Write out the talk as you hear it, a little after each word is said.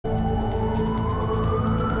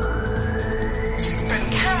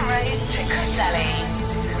Selly.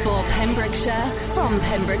 For Pembrokeshire, from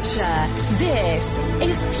Pembrokeshire, this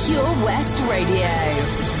is Pure West Radio.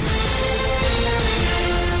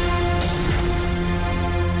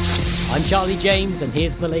 I'm Charlie James, and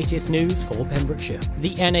here's the latest news for Pembrokeshire.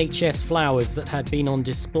 The NHS flowers that had been on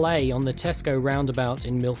display on the Tesco roundabout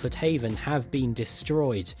in Milford Haven have been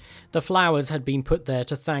destroyed. The flowers had been put there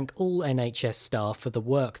to thank all NHS staff for the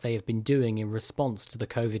work they have been doing in response to the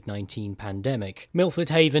COVID-19 pandemic. Milford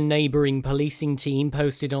Haven neighbouring policing team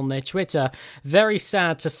posted on their Twitter, "Very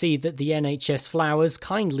sad to see that the NHS flowers,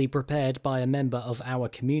 kindly prepared by a member of our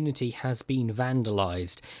community, has been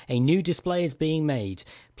vandalised. A new display is being made.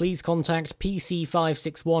 Please contact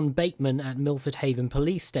PC561 Bateman at Milford Haven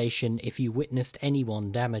Police Station if you witnessed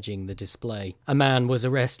anyone damaging the display." A man was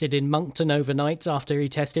arrested in Moncton overnight after he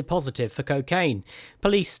tested positive for cocaine.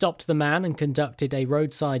 Police stopped the man and conducted a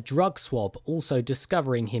roadside drug swab, also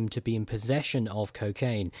discovering him to be in possession of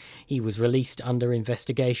cocaine. He was released under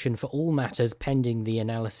investigation for all matters pending the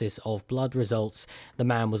analysis of blood results. The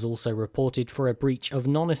man was also reported for a breach of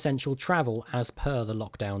non-essential travel as per the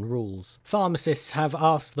lockdown rules. Pharmacists have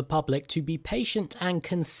asked the public to be patient and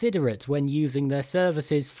considerate when using their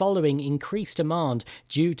services following increased demand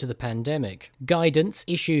due to the pandemic. Guidance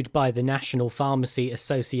issued by the National Pharmacy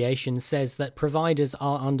Association says that providers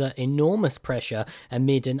are under enormous pressure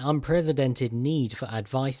amid an unprecedented need for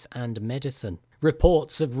advice and medicine.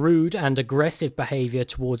 Reports of rude and aggressive behaviour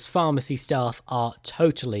towards pharmacy staff are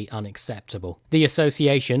totally unacceptable. The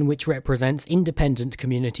association, which represents independent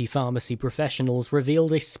community pharmacy professionals,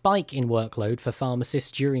 revealed a spike in workload for pharmacists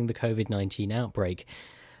during the COVID-19 outbreak.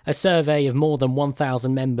 A survey of more than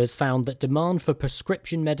 1,000 members found that demand for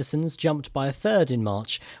prescription medicines jumped by a third in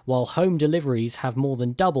March, while home deliveries have more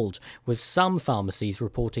than doubled, with some pharmacies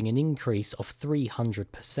reporting an increase of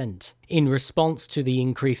 300%. In response to the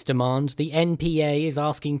increased demand, the NPA is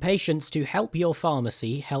asking patients to help your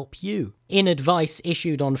pharmacy help you. In advice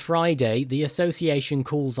issued on Friday, the association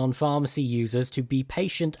calls on pharmacy users to be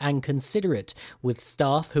patient and considerate with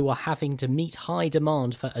staff who are having to meet high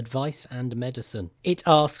demand for advice and medicine. It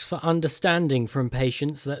asks for understanding from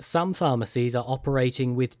patients that some pharmacies are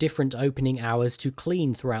operating with different opening hours to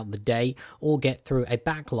clean throughout the day or get through a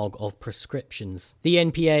backlog of prescriptions. The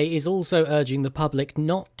NPA is also urging the public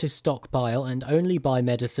not to stockpile and only buy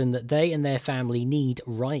medicine that they and their family need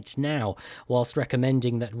right now, whilst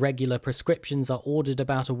recommending that regular prescriptions are ordered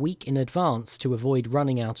about a week in advance to avoid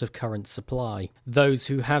running out of current supply. Those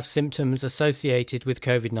who have symptoms associated with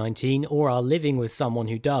COVID-19 or are living with someone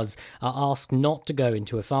who does are asked not to go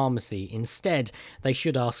into a pharmacy. Instead, they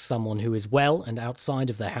should ask someone who is well and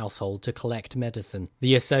outside of their household to collect medicine.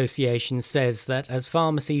 The association says that as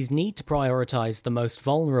pharmacies need to prioritise the most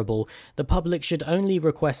vulnerable, the public should only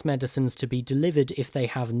request medicines to be delivered if they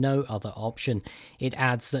have no other option. It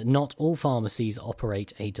adds that not all pharmacies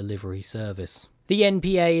operate a delivery service. The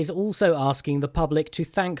NPA is also asking the public to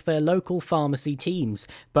thank their local pharmacy teams,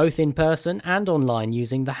 both in person and online,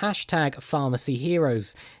 using the hashtag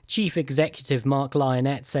 #PharmacyHeroes. Chief Executive Mark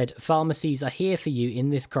Lionette said, "Pharmacies are here for you in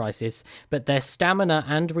this crisis, but their stamina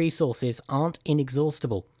and resources aren't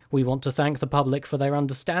inexhaustible. We want to thank the public for their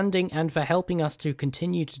understanding and for helping us to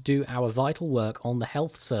continue to do our vital work on the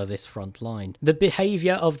health service front line. The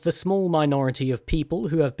behaviour of the small minority of people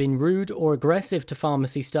who have been rude or aggressive to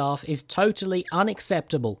pharmacy staff is totally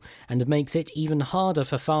unacceptable and makes it even harder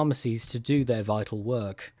for pharmacies to do their vital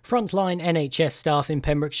work." Frontline NHS staff in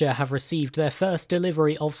Pembrokeshire have received their first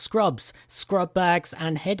delivery of scrubs, scrub bags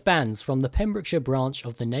and headbands from the Pembrokeshire branch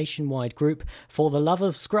of the nationwide group For the Love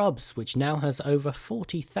of Scrubs, which now has over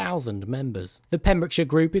 40,000 members. The Pembrokeshire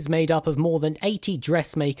group is made up of more than 80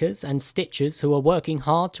 dressmakers and stitchers who are working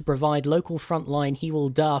hard to provide local frontline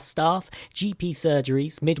Hywel Dda staff, GP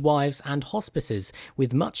surgeries, midwives and hospices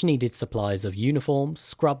with much needed supplies of uniforms,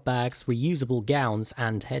 scrub bags, reusable gowns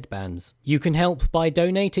and headbands. You can help by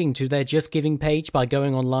donating to their Just Giving page by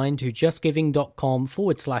going online to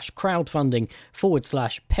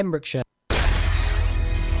justgiving.com/crowdfunding/Pembrokeshire.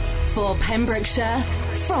 For Pembrokeshire,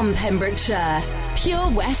 from Pembrokeshire,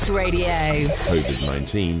 Pure West Radio.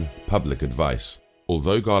 COVID-19 public advice.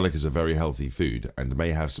 Although garlic is a very healthy food and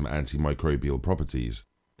may have some antimicrobial properties,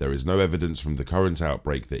 there is no evidence from the current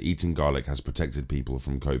outbreak that eating garlic has protected people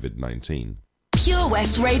from COVID-19. Pure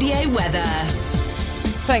West Radio weather.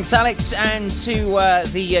 Thanks, Alex, and to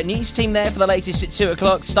the news team there for the latest at 2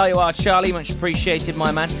 o'clock. Stay you are, Charlie. Much appreciated,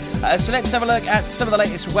 my man. So let's have a look at some of the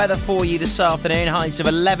latest weather for you this afternoon. Highs of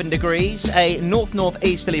 11 degrees, a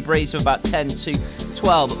north-northeasterly breeze of about 10 to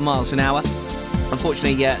 12 miles an hour.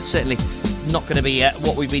 Unfortunately, certainly not going to be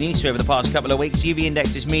what we've been used to over the past couple of weeks. UV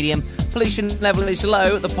index is medium, pollution level is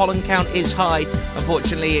low, the pollen count is high.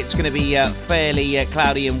 Unfortunately, it's going to be fairly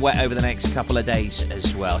cloudy and wet over the next couple of days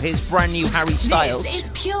as well. Here's brand new Harry Styles. This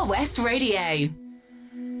is Pure West Radio.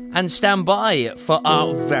 And stand by for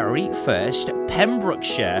our very first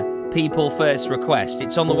Pembrokeshire People First request.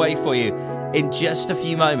 It's on the way for you in just a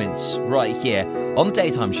few moments, right here on the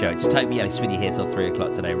Daytime Show. It's Toby Ellis with you here till 3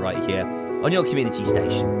 o'clock today, right here on your community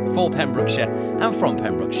station for Pembrokeshire and from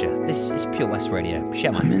Pembrokeshire. This is Pure West Radio.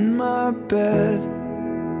 Share I'm in my bed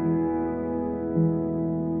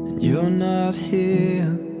and you're not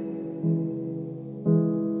here,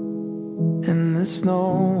 and there's no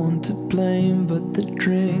one to blame but the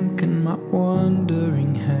drink and my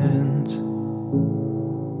wandering hands.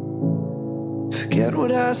 Forget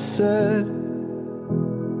what I said,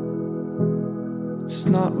 it's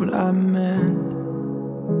not what I meant,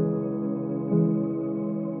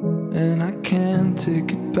 and I can't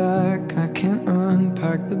take it back. I can't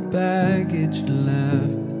unpack the baggage you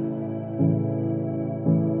left.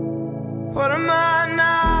 What am I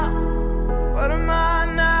now? What am I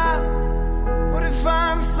now? What if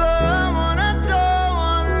I'm someone I don't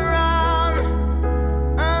want around?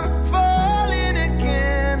 I'm falling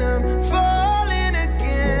again, I'm falling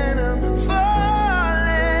again, I'm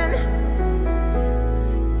falling.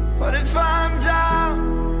 What if I'm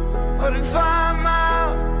down? What if I'm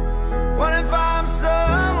out? What if I'm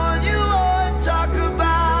someone you won't talk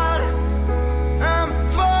about? I'm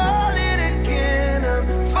falling again, I'm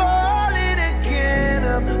falling again,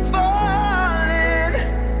 I'm falling.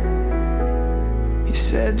 You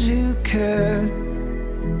said you cared,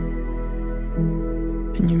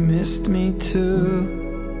 and you missed me too,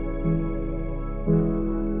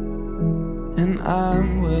 and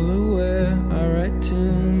I'm well aware I write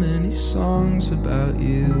too many songs about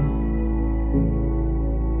you.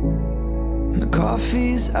 The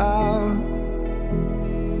coffee's out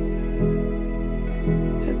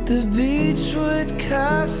at the Beachwood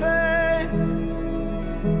Cafe,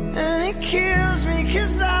 and it kills me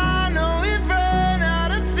 'cause I know we've run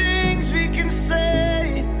out of things we can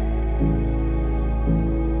say.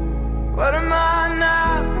 What am I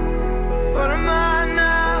now? What am I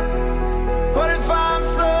now? What if I'm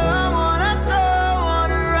someone I don't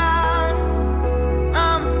want around?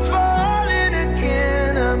 I'm falling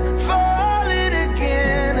again, I'm falling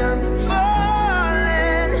again, I'm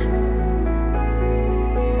falling.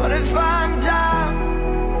 What if I'm down?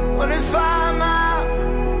 What if I'm out?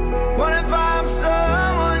 What if I'm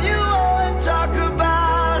someone you won't talk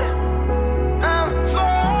about? I'm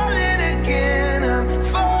falling again, I'm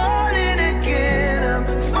falling again, I'm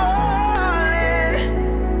falling.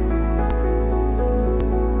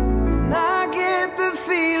 And I get the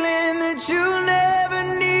feeling that you'll never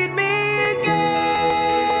need me again.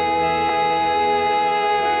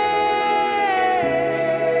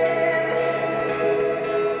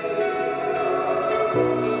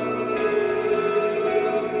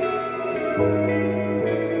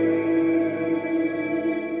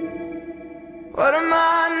 What am I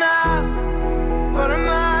now? What am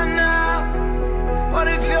I now? What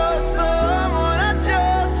if you're someone I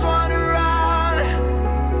just want around?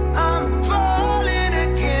 I'm falling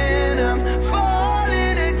again, I'm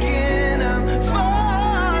falling again, I'm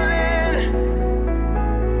falling.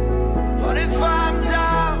 What if I'm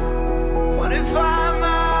down? What if I'm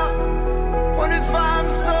out? What if I'm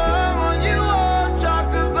someone you won't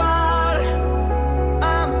talk about?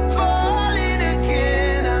 I'm falling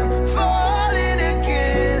again, I'm falling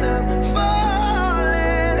again, I'm falling.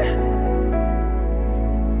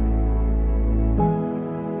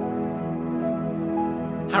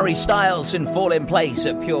 Harry Styles and Fall in Place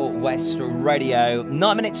at Pure West Radio.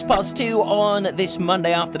 9 minutes past 2 on this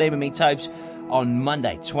Monday afternoon with me, Tobes, on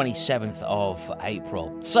Monday, 27th of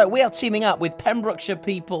April. So we are teaming up with Pembrokeshire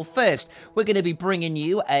People First. We're going to be bringing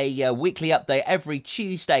you a weekly update every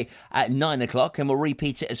Tuesday at 9 o'clock, and we'll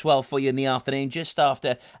repeat it as well for you in the afternoon just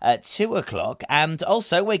after 2 o'clock. And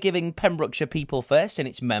also we're giving Pembrokeshire People First and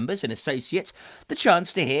its members and associates the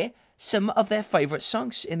chance to hear some of their favourite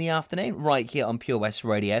songs in the afternoon right here on Pure West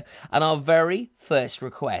Radio. And our very first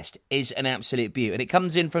request is an absolute beaut, and it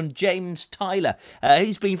comes in from James Tyler,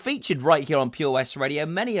 who's been featured right here on Pure West Radio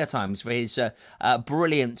many a times for his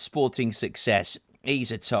brilliant sporting success.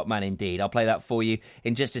 He's a top man indeed. I'll play that for you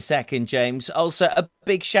in just a second, James. Also, a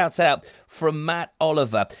big shout out from Matt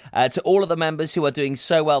Oliver to all of the members who are doing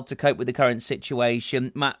so well to cope with the current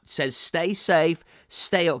situation. Matt says, stay safe,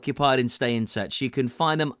 stay occupied and stay in touch. You can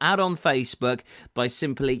find them out on Facebook by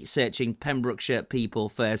simply searching Pembrokeshire People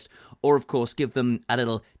First, or of course give them a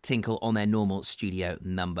little tinkle on their normal studio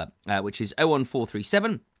number, which is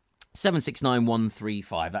 01437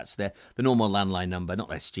 769-135. That's the normal landline number, not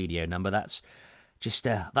their studio number. That's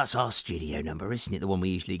our studio number, isn't it? The one we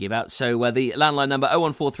usually give out. So the landline number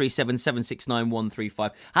 01437 769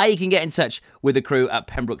 135. How you can get in touch with the crew at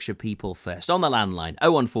Pembrokeshire People First on the landline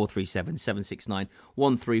 01437 769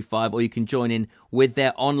 135, or you can join in with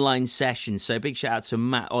their online sessions. So big shout out to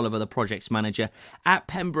Matt Oliver, the projects manager at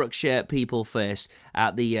Pembrokeshire People First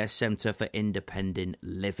at the Centre for Independent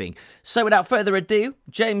Living. So without further ado,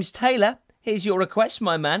 James Taylor, here's your request,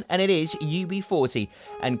 my man, and it is UB40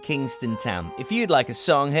 and Kingston Town. If you'd like a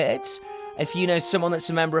song heard, if you know someone that's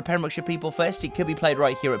a member of Pembrokeshire People First, it could be played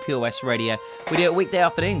right here at Pure West Radio. We do it weekday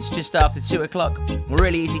afternoons, just after 2 o'clock. We're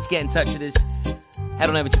really easy to get in touch with us. Head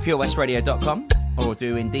on over to purewestradio.com, or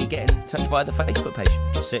do indeed get in touch via the Facebook page.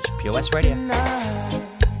 Just search Pure West Radio. Night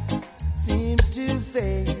seems to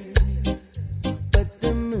fade, but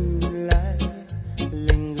the moonlight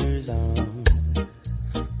lingers on.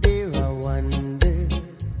 There are wonders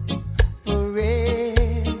for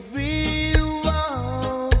everyone.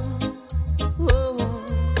 Oh,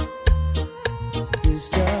 the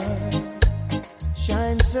stars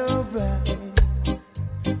shine so bright,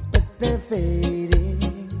 but they're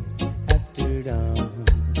fading after dawn.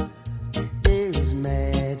 There is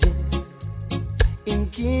magic in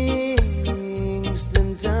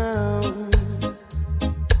Kingston Town.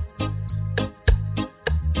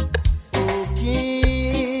 Oh,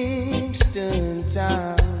 Kingston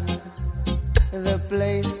Town, the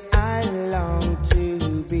place I long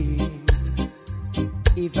to be.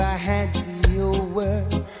 If I had your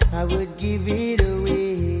word, I would give it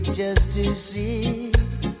away just to see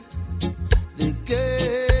the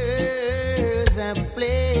girls I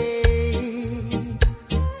play.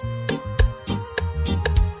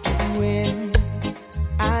 When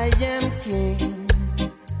I am king,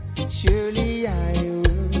 surely I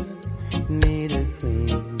would need a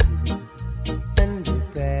queen and a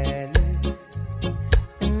palace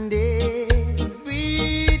and everything,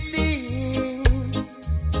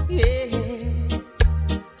 yeah.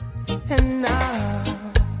 And now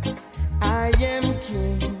I am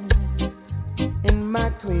king, and my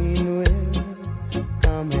queen will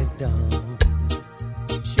come at dawn.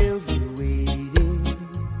 She'll be waiting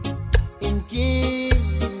in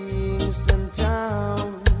Kingston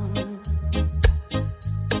Town.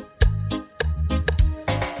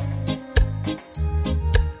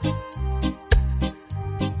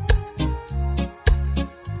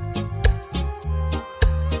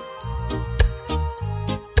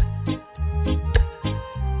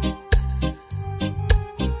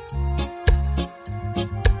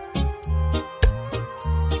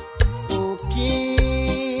 Oh,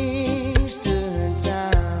 Kingston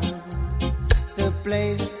Town, the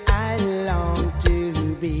place I long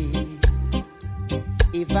to be.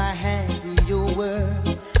 If I had your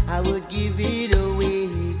word, I would give it away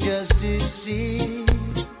just to see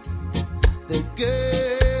the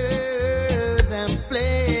girls and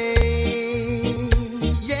play.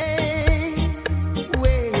 Yeah,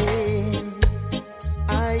 when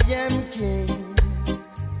I am king,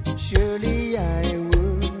 surely I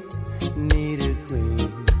would need a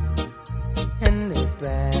queen and a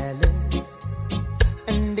palace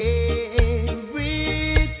and everything,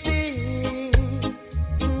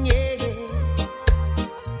 yeah.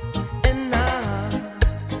 And now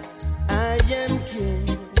I am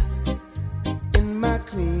king, and my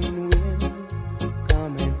queen will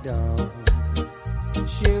come at dawn.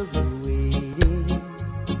 She'll be waiting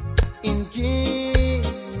in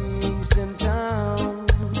Kingston Town.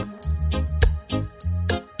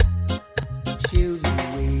 She'll be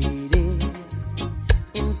waiting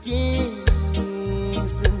in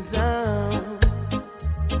Kingston Town.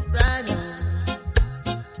 Right now,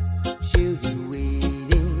 she'll be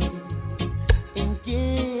waiting in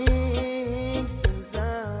Kingston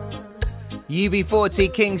Town.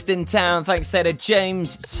 UB40 Kingston Town, thanks there to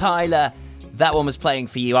James Tyler. That one was playing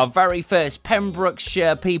for you. Our very first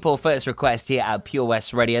Pembrokeshire People First request here at Pure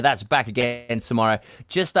West Radio. That's back again tomorrow,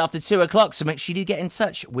 just after 2 o'clock, so make sure you get in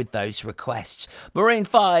touch with those requests. Maroon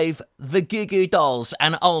 5, The Goo Goo Dolls,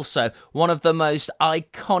 and also one of the most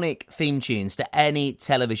iconic theme tunes to any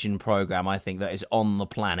television programme, I think, that is on the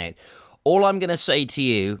planet. All I'm going to say to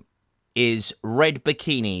you is red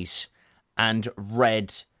bikinis and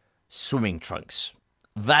red swimming trunks.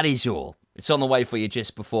 That is all. It's on the way for you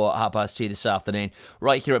just before 2:30 this afternoon,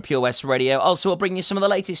 right here at Pure West Radio. Also, we'll bring you some of the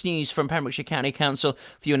latest news from Pembrokeshire County Council.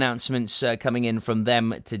 A few announcements coming in from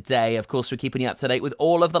them today. Of course, we're keeping you up to date with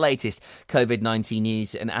all of the latest COVID-19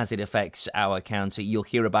 news, and as it affects our county, you'll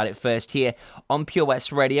hear about it first here on Pure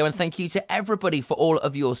West Radio. And thank you to everybody for all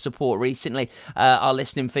of your support recently. Our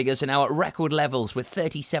listening figures are now at record levels with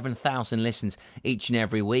 37,000 listens each and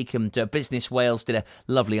every week. And Business Wales did a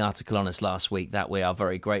lovely article on us last week that we are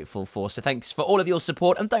very grateful for. So thanks for all of your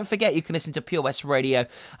support. And don't forget, you can listen to Pure West Radio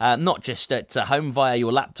not just at home via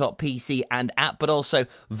your laptop, PC and app, but also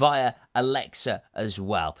via Alexa as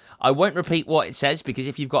well. I won't repeat what it says, because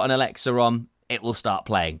if you've got an Alexa on, it will start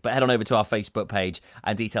playing. But head on over to our Facebook page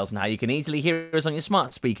and details on how you can easily hear us on your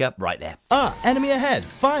smart speaker right there. Enemy ahead.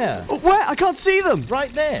 Fire. Oh, where? I can't see them.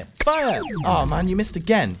 Right there. Fire. Oh, man, you missed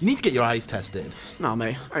again. You need to get your eyes tested. Nah,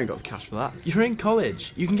 mate, I ain't got the cash for that. You're in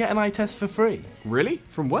college. You can get an eye test for free. Really?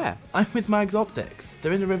 From where? I'm with Mags Optics.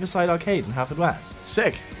 They're in the Riverside Arcade in Haverfordwest.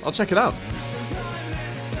 Sick. I'll check it out.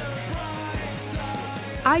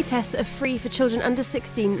 Eye tests are free for children under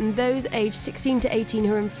 16 and those aged 16 to 18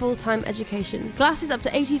 who are in full-time education. Glasses up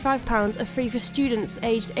to £85 are free for students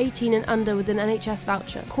aged 18 and under with an NHS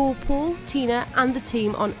voucher. Call Paul, Tina and the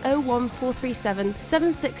team on 01437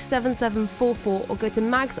 767744 or go to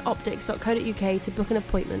magsoptics.co.uk to book an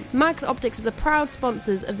appointment. Mags Optics are the proud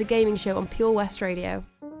sponsors of the gaming show on Pure West Radio.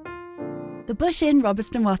 The Bush Inn,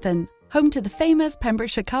 Robertson Wathen, home to the famous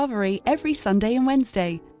Pembrokeshire Carvery every Sunday and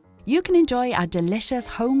Wednesday. You can enjoy our delicious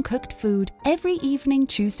home-cooked food every evening,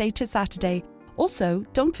 Tuesday to Saturday. Also,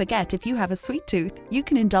 don't forget, if you have a sweet tooth, you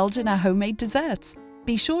can indulge in our homemade desserts.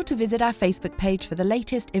 Be sure to visit our Facebook page for the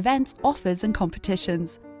latest events, offers and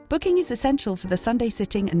competitions. Booking is essential for the Sunday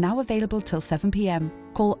sitting and now available till 7 p.m.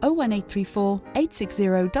 Call 01834 860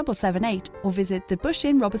 778 or visit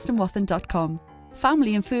thebushinrobertsonwathen.com.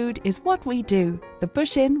 Family and food is what we do. The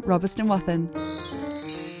Bush Inn, Robertson Wathen.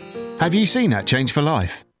 Have you seen that Change for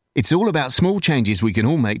Life? It's all about small changes we can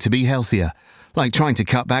all make to be healthier, like trying to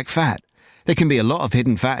cut back fat. There can be a lot of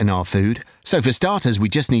hidden fat in our food, so for starters we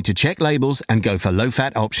just need to check labels and go for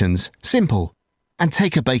low-fat options. Simple. And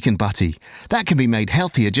take a bacon butty. That can be made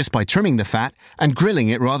healthier just by trimming the fat and grilling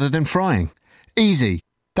it rather than frying. Easy.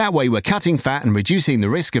 That way we're cutting fat and reducing the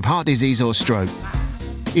risk of heart disease or stroke.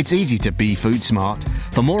 It's easy to be food smart.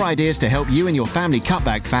 For more ideas to help you and your family cut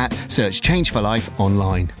back fat, search Change for Life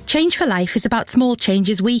online. Change for Life is about small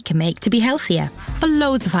changes we can make to be healthier. For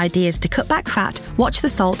loads of ideas to cut back fat, watch the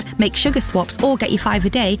salt, make sugar swaps or get your 5 a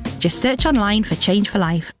day, just search online for Change for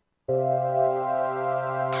Life.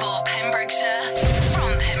 For Pembrokeshire,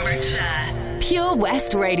 from Pembrokeshire, Pure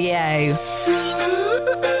West Radio.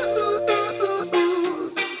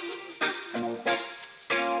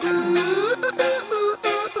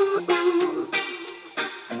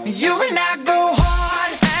 You and I go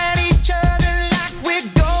hard at each other like we're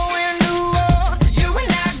going to war. You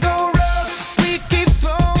and I go rough, we keep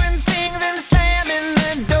throwing things and slamming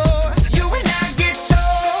the doors. You and I get so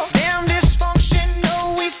damn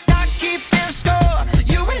dysfunctional, we start keeping score.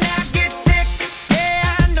 You and I get sick,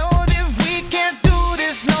 yeah, I know that we can't do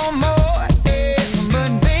this no more. Yeah.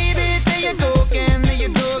 But baby, there you go again,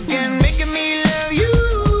 making me love you.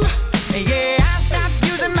 Yeah, I stopped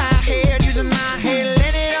using my head,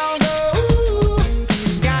 let it all go.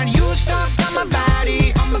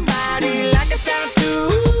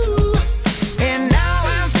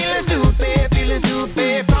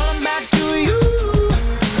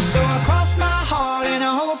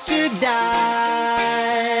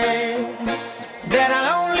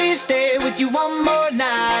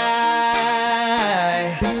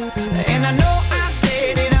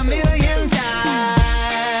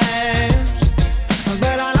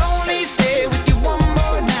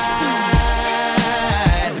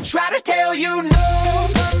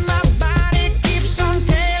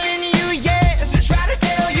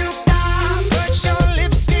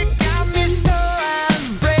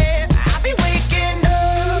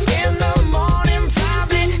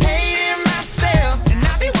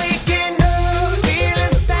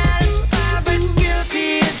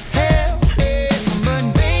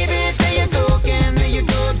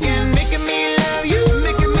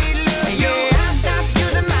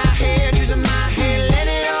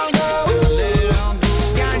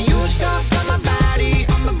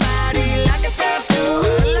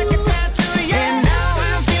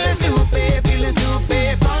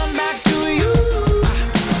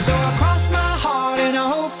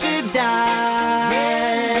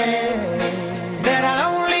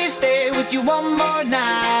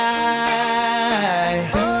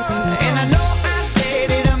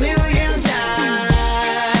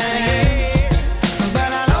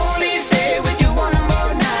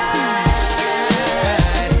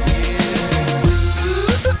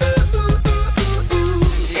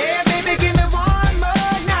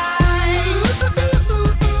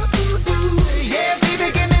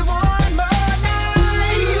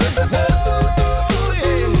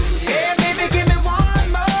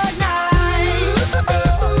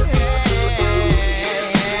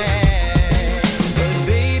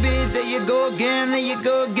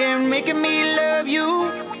 again, making me love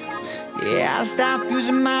you. Yeah, I'll stop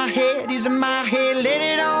using my head, let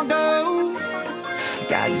it all go.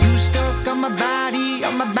 Got you stuck on my body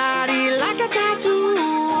like a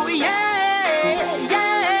tattoo. Yeah,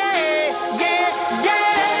 yeah, yeah, yeah.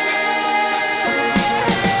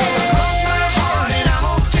 So cross my heart and I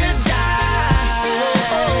hope to die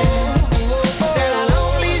that I'll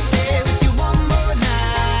only stay with you one more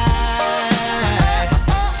night.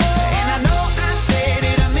 And I know I said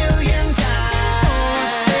it a million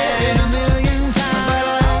times, but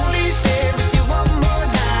I'll only stay with you one more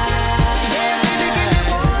night. Yeah, baby, give me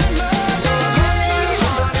one more. So cross my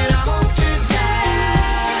heart and I hope to die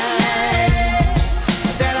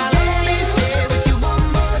that I'll only stay with you one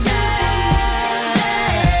more night.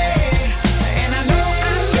 And I know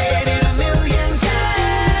I said it a million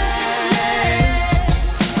times,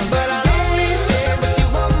 but I'll only stay with you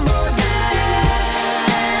one more night.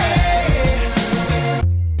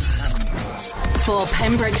 For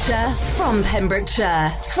Pembrokeshire, from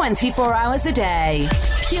Pembrokeshire, 24 hours a day.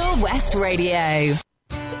 Pure West Radio.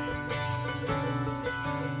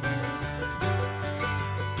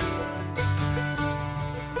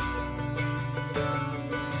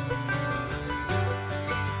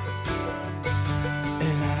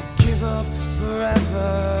 And I'd give up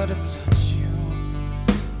forever to touch you,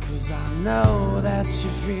 'cause I know that you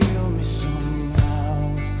feel me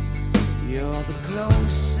somehow. You're the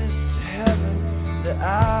closest to heaven that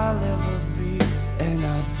I'll ever be, and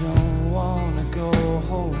I don't wanna go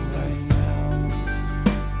home right now.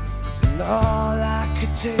 And all I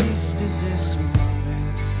could taste is this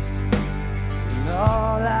moment, and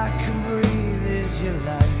all I can breathe is your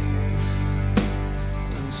life.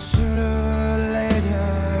 And sooner or later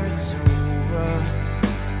it's over,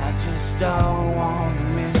 I just don't wanna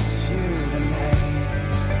miss you tonight.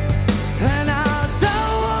 And I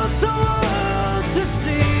don't want the world to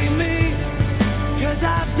see me, 'cause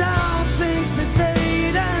I don't think that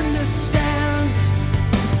they'd understand.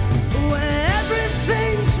 When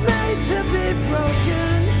everything's made to be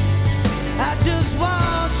broken, I just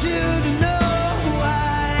want you to know who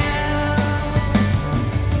I am.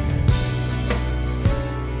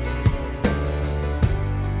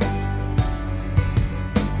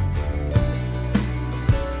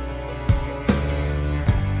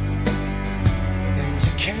 And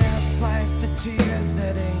you can't fight the tears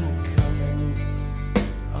that ain't coming,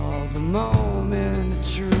 all the moment of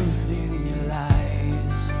truth in your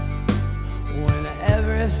lies. When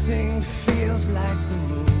everything feels like the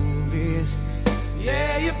movies,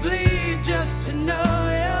 yeah, you bleed just to know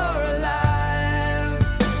you're alive.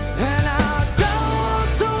 And I don't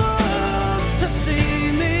want the world to see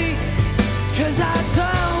me, 'cause I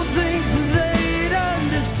don't think they'd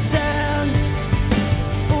understand.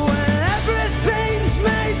 When everything's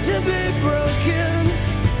made to be broken,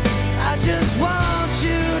 I just want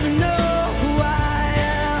you to know who I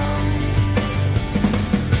am.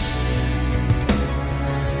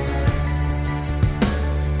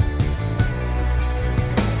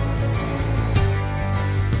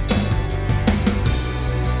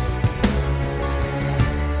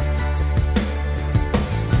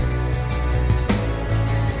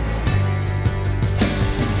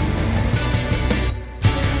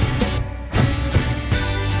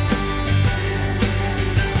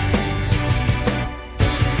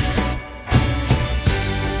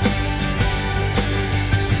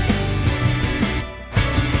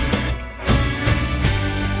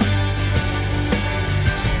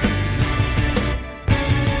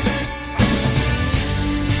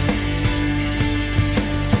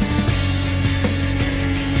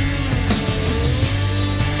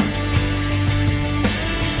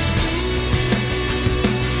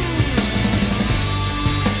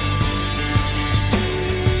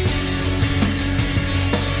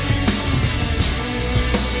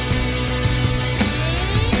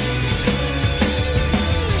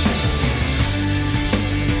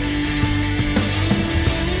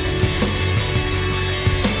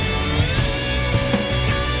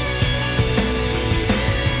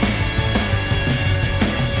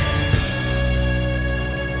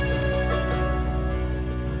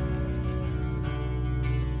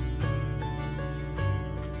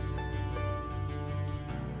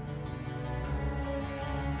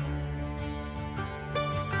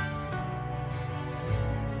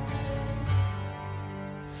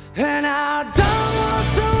 And I don't want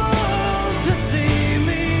the world to see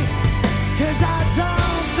me, 'cause I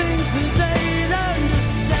don't think that they'd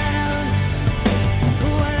understand.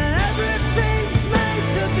 When everything's made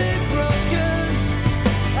to be broken,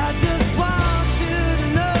 I just want you to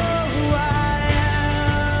know who I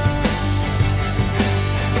am.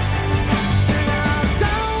 And I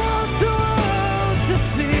don't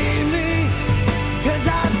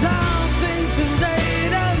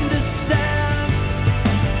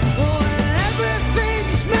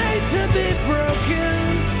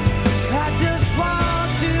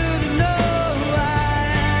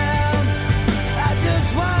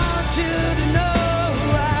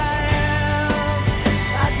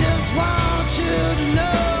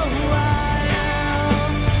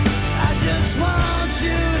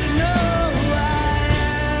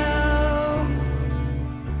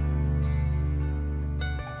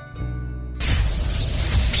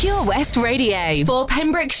Pure West Radio for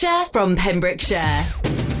Pembrokeshire from Pembrokeshire.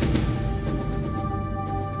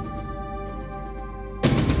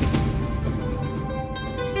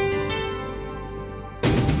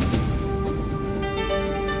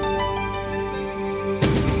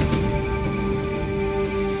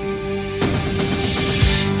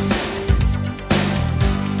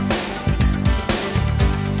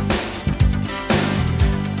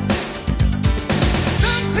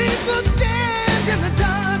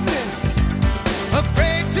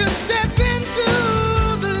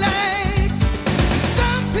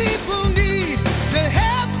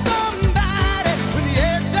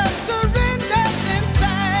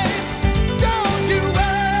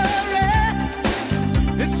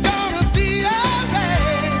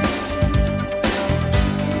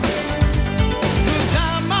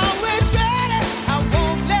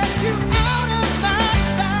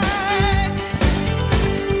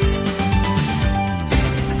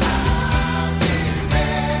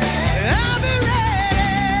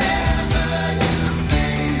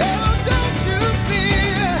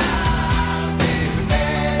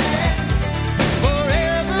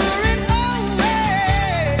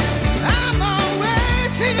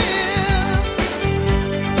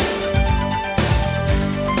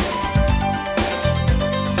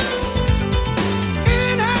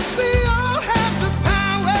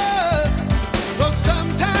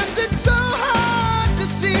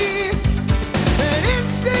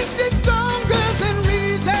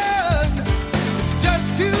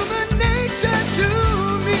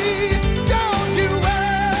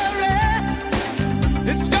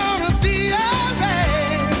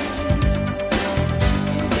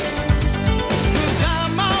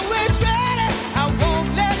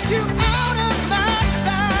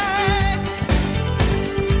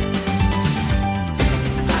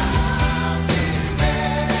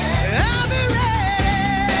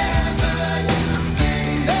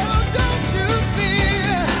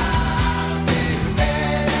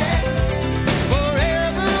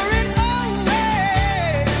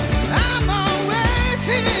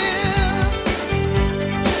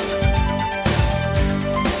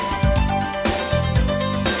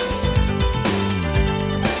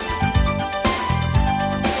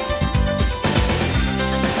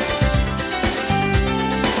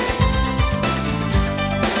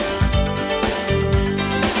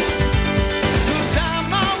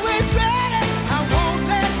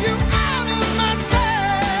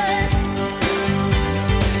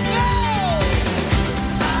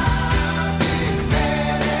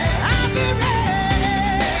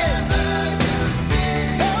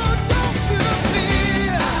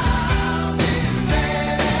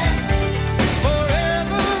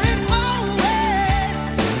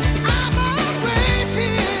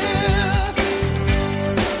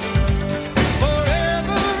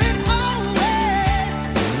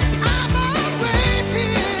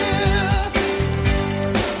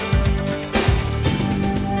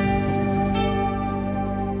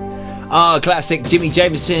 Classic Jimmy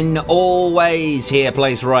Jameson, always here,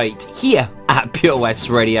 plays right here at Pure West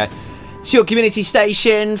Radio. It's your community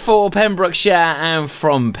station for Pembrokeshire and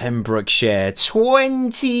from Pembrokeshire.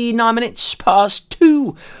 29 minutes past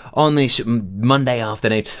 2 on this Monday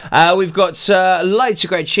afternoon. We've got loads of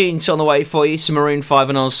great tunes on the way for you. Some Maroon 5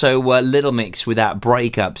 and also Little Mix with that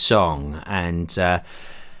breakup song. And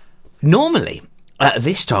normally, at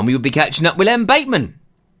this time, we would be catching up with Len Bateman.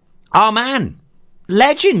 Our man.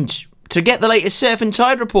 Legend. To get the latest surf and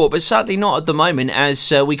tide report, but sadly not at the moment,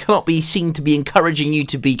 as we cannot be seen to be encouraging you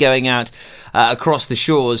to be going out across the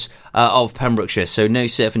shores of Pembrokeshire. So no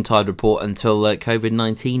surf and tide report until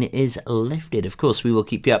COVID-19 is lifted. Of course, we will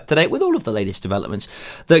keep you up to date with all of the latest developments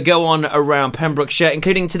that go on around Pembrokeshire,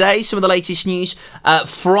 including today some of the latest news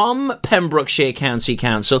from Pembrokeshire County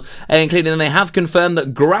Council, including they have confirmed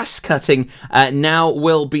that grass cutting now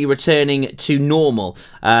will be returning to normal.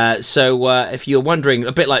 So if you're wondering,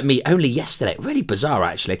 a bit like me, only yesterday, really bizarre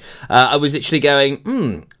actually, I was literally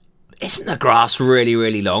going, isn't the grass really,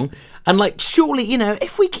 really long? And surely,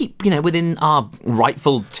 if we keep, within our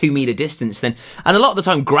rightful 2 metre distance, then, and a lot of the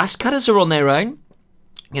time grass cutters are on their own.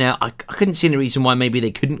 I couldn't see any reason why maybe they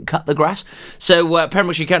couldn't cut the grass. So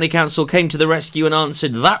Pembrokeshire County Council came to the rescue and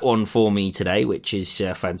answered that one for me today, which is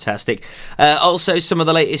fantastic. Also, some of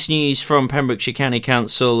the latest news from Pembrokeshire County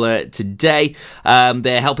Council today.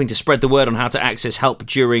 They're helping to spread the word on how to access help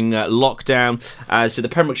during lockdown. So the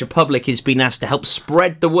Pembrokeshire public has been asked to help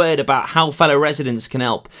spread the word about how fellow residents can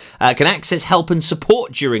access help and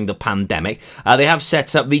support during the pandemic. They have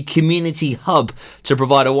set up the Community Hub to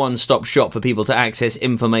provide a one-stop shop for people to access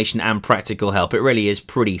information information and practical help. It really is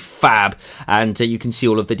pretty fab, and you can see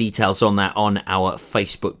all of the details on that on our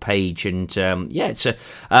Facebook page. And it's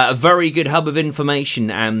a very good hub of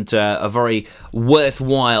information, and a very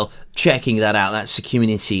worthwhile checking that out. That's the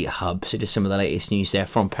community hub. So just some of the latest news there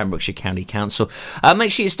from Pembrokeshire County Council.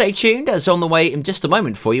 Make sure you stay tuned, as on the way in just a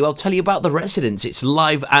moment for you, I'll tell you about The Residents. It's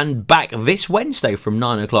live and back this Wednesday from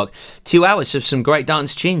 9 o'clock. 2 hours of some great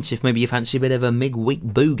dance tunes, if maybe you fancy a bit of a midweek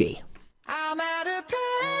boogie. I'm at a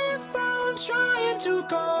payphone trying to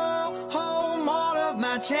go home. All of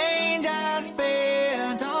my change I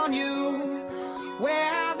spent on you.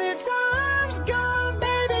 Where have the times gone,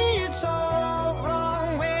 baby? It's all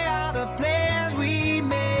wrong. Where are the plans we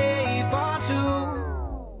made for two?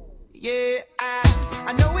 Yeah,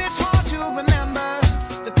 I know it's hard to remember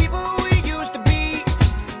the people we used to be.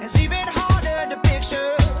 It's even harder to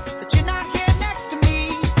picture that you're not here next to me.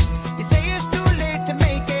 You say it's too late to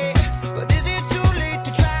make it, but is it too late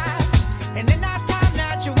to try? And in that time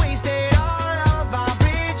that you wasted, all of our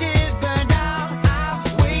bridges burned out. I've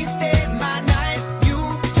wasted my nights, you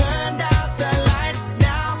turned out the lights.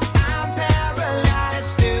 Now I'm paralyzed,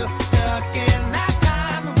 still stuck in that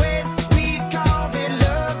time when we called it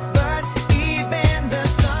love. But even the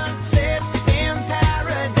sun sets in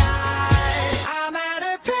paradise. I'm at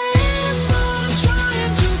a payphone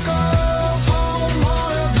trying to go home.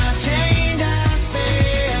 All of my change I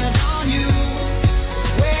spent on you.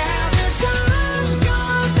 Where have the times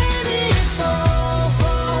gone, baby? It's all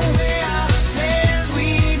wrong. Where are the plans we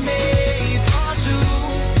made for two?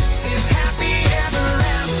 If happy ever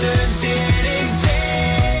afters did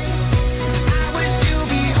exist, I would still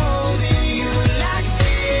be holding you like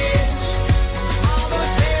this. All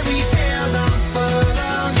those fairy tales are full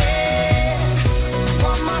of it.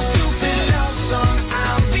 One more stupid love song,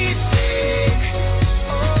 I'll be sick.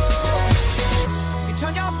 Oh, you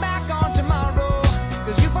turned your back on tomorrow,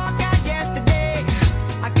 'cause you forgot yesterday.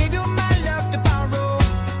 I gave you my love to borrow,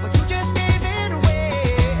 but you just gave it away.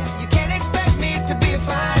 You can't expect me to be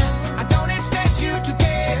fine, I don't expect you to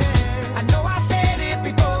care. I know I said it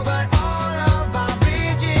before, but all of our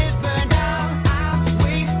bridges burned out. I've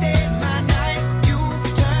wasted my nights, you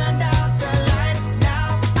turned out the lights. Now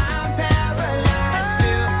I'm paralyzed,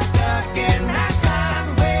 still stuck in that time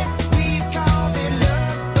when we called it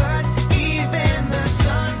love. But even the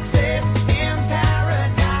sun sets in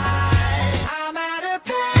paradise. I'm at a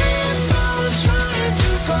payphone trying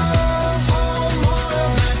to go home. All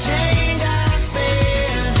of my change I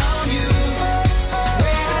spent on you.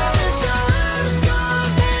 Where have the times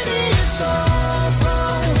gone, baby? It's all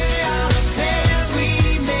wrong. Where are the plans we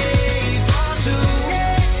made for two?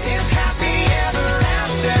 If happy ever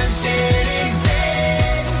afters did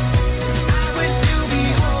exist, I would still be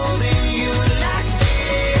holding you like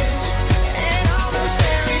this. And all those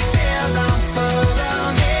fairy tales are full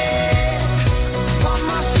of it. One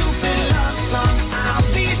more stupid love song, I'll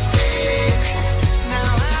be sick.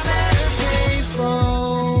 Now I'm at a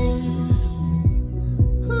payphone.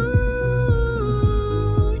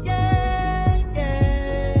 Ooh, yeah,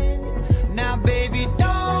 yeah. Now, baby,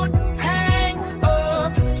 don't hang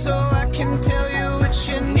up so I can tell you what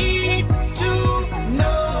you need to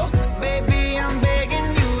know. Baby, I'm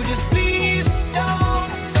begging you, just please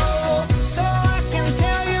don't go, so I can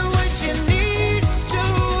tell you what you need to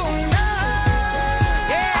know.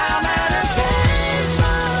 Yeah, I'm at a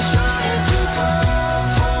payphone trying to go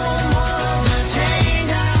home. All of my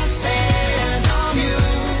change I spent on you.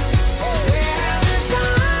 Where have the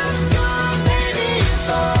times gone, baby? It's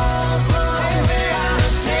all wrong. Where are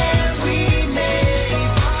the plans we made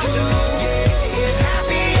for two? If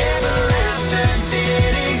happy ever afters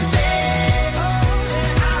did exist,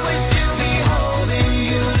 I would still be holding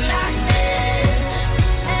you like this.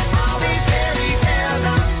 And all these fairy tales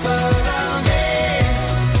are full of it.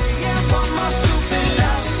 Yeah, one more stupid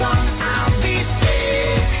love song, I'll be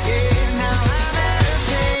sick. Yeah, now I'm at a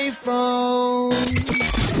payphone.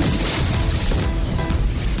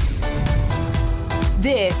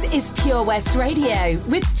 This is Pure West Radio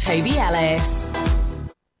with Toby Ellis.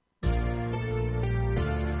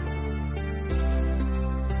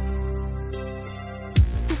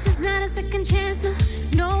 This is not a second chance, no,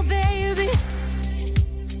 no, baby.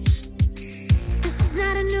 This is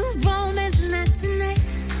not a new romance, not tonight.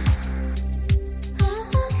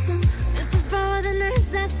 This is for the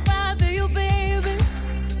nights I cry for you, baby.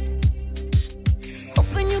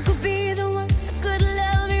 Hoping you could be the one that could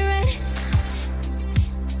love me right.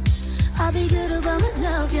 I'll be good about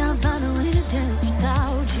myself, yeah, I'll find a way to dance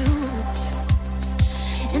without you.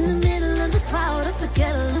 In the middle of the crowd, I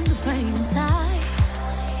forget all of the pain inside.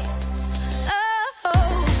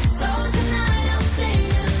 Oh, so tonight I'll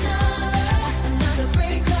sing another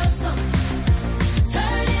break.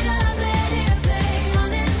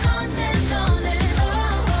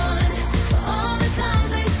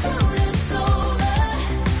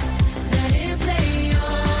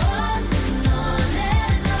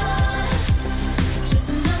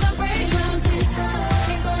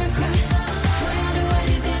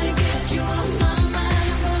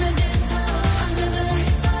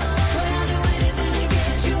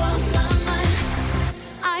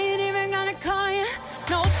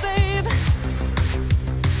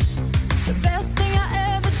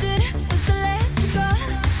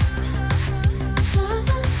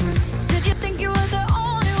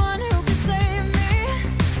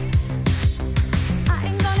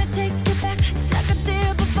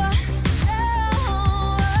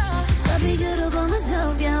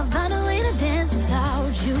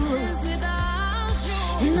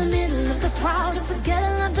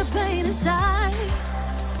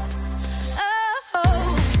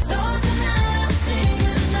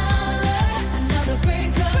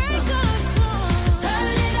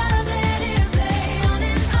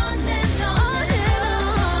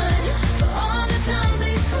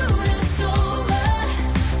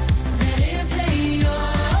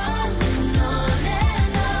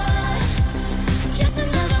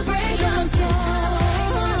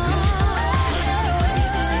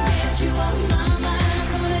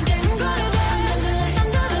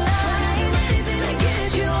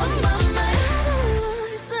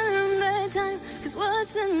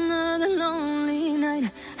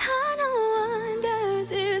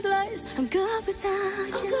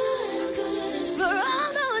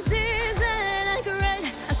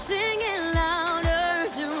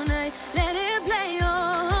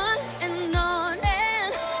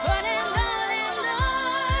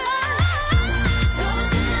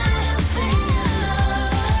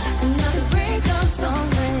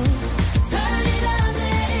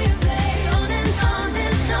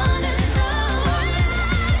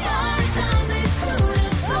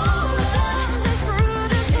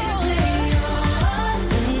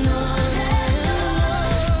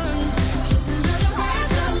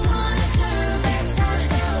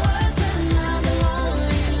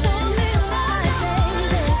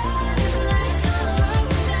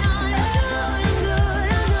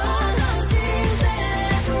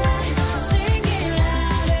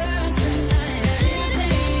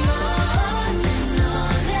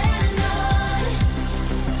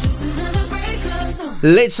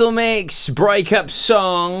 Little Mix, breakup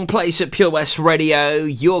song, plays at Pure West Radio,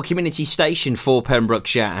 your community station for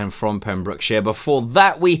Pembrokeshire and from Pembrokeshire. Before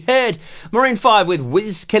that, we heard Maroon 5 with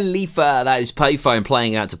Wiz Khalifa. That is Payphone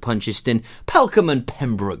playing out to Puncheston, Pelham and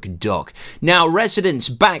Pembroke Dock. Now, residents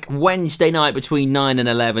back Wednesday night between 9 and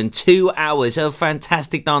 11. 2 hours of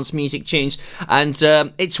fantastic dance music tunes. And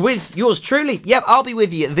it's with yours truly. Yep, I'll be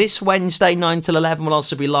with you this Wednesday, 9 till 11. We'll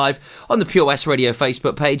also be live on the Pure West Radio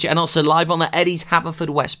Facebook page and also live on the Eddie's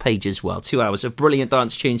Haverfordwest page as well. 2 hours of brilliant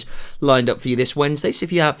dance tunes lined up for you this Wednesday. So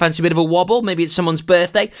if you fancy a bit of a wobble, maybe it's someone's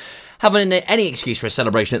birthday, having any excuse for a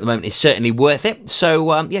celebration at the moment is certainly worth it.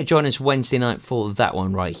 So join us Wednesday night for that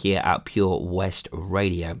one right here at Pure West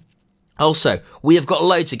Radio. Also, we have got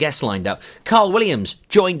loads of guests lined up. Carl Williams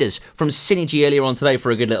joined us from Synergy earlier on today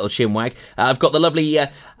for a good little chinwag. I've got the lovely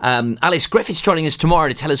Alice Griffiths joining us tomorrow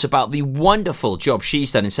to tell us about the wonderful job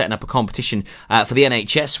she's done in setting up a competition for the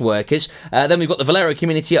NHS workers. Then we've got the Valero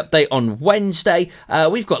Community Update on Wednesday.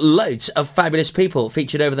 We've got loads of fabulous people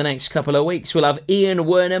featured over the next couple of weeks. We'll have Ian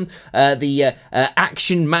Wernham, the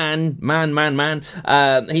action man.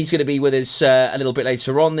 He's going to be with us a little bit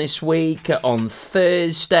later on this week, on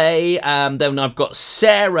Thursday. Then I've got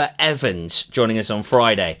Sarah Evans joining us on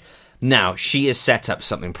Friday. Now, she has set up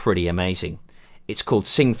something pretty amazing. It's called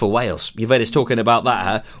Sing for Wales. You've heard us talking about that,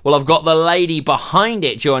 huh? Well, I've got the lady behind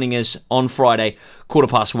it joining us on Friday,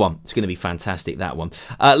 1:15. It's going to be fantastic, that one.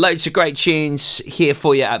 Loads of great tunes here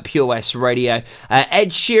for you at Pure West Radio. Ed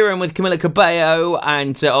Sheeran with Camila Cabello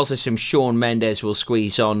and also some Shawn Mendes will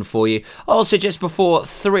squeeze on for you. Also, just before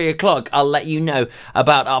 3 o'clock, I'll let you know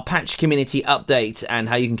about our Patch Community Update and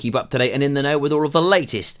how you can keep up to date and in the know with all of the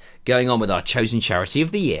latest going on with our chosen charity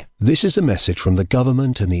of the year. This is a message from the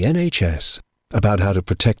government and the NHS about how to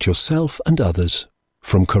protect yourself and others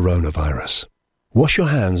from coronavirus. Wash your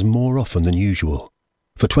hands more often than usual,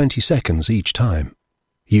 for 20 seconds each time.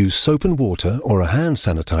 Use soap and water or a hand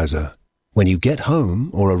sanitizer when you get home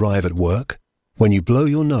or arrive at work, when you blow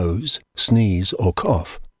your nose, sneeze or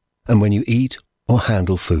cough, and when you eat or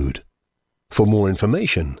handle food. For more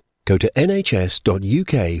information, go to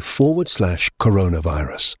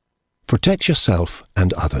nhs.uk/coronavirus. Protect yourself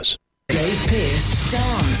and others. Dave Pearce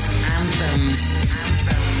Dance Anthems.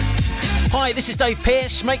 Hi, this is Dave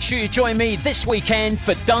Pearce. Make sure you join me this weekend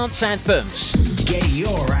for Dance Anthems. Get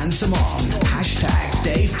your anthem on.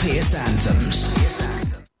 #Dave Pearce Anthems.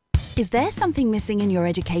 Is there something missing in your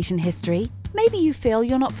education history? Maybe you feel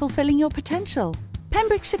you're not fulfilling your potential.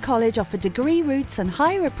 Pembrokeshire College offer degree routes and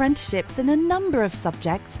higher apprenticeships in a number of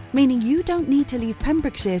subjects, meaning you don't need to leave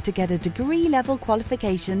Pembrokeshire to get a degree-level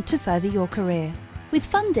qualification to further your career. With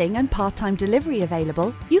funding and part-time delivery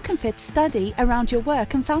available, you can fit study around your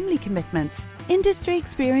work and family commitments.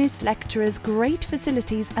 Industry-experienced lecturers, great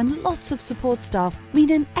facilities and lots of support staff mean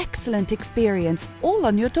an excellent experience, all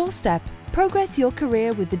on your doorstep. Progress your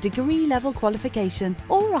career with the degree-level qualification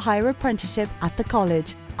or a higher apprenticeship at the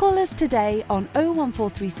college. Call us today on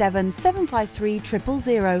 01437 753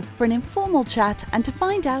 000 for an informal chat and to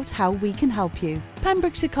find out how we can help you.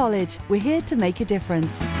 Pembrokeshire College, we're here to make a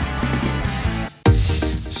difference.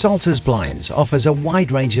 Salters Blinds offers a wide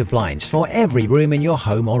range of blinds for every room in your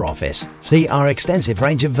home or office. See our extensive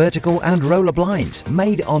range of vertical and roller blinds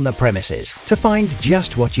made on the premises to find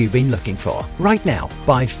just what you've been looking for. Right now,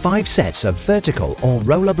 buy 5 sets of vertical or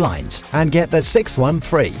roller blinds and get the 6th one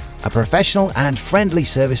free. A professional and friendly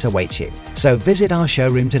service awaits you. So visit our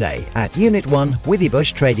showroom today at Unit 1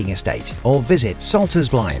 Withybush Trading Estate or visit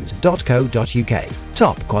saltersblinds.co.uk.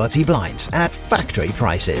 Top quality blinds at factory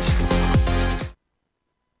prices.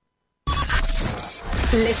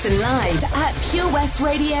 Listen live at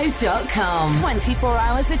purewestradio.com. 24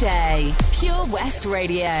 hours a day. Pure West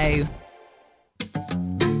Radio.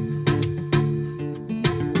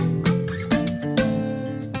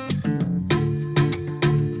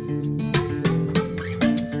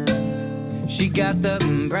 She got the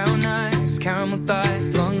brown eyes, caramel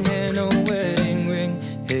thighs, long hair, no wedding ring.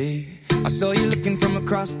 Hey, I saw you looking from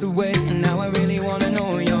across the way, and now I really wanna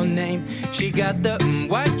know your name. She got the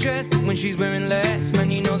white dress, but when she's wearing less, man,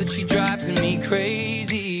 you know that she drives me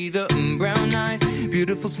crazy. The brown eyes,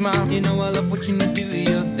 beautiful smile, you know I love watching you do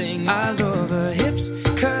your thing. I love her hips,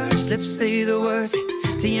 curves, lips say the words.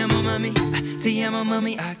 Te amo,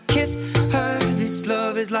 mami, I kiss her. This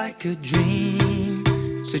love is like a dream.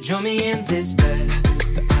 So join me in this bed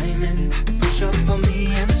that I'm in. Push up on me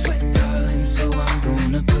and sweat, darling. So I'm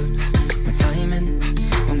gonna put my time in.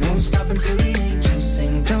 I won't stop until the angels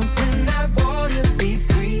sing. Jump in that water, be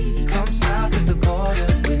free. Come south of the border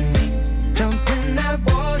with me. Jump in that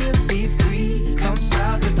water, be free. Come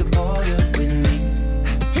south of the border with me.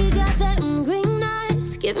 He got that green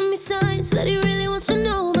eyes, giving me signs that he really wants to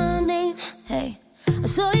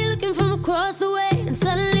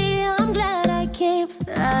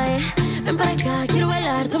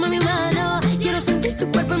mano. Quiero sentir tu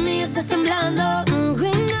cuerpo en mí, estás temblando.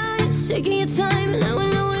 Green eyes, taking your time, and I will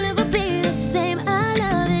know we'll never be the same. I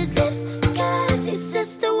love his lips, cause he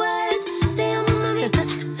says the words. They are my mommy,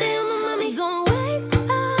 they are my mommy. Don't wake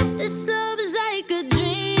up, this love is like a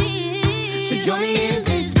dream. So join me in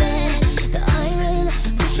this bed that I'm in.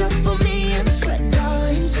 Push up on me and sweat,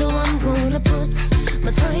 darling. So I'm gonna put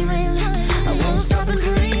my time in. I won't stop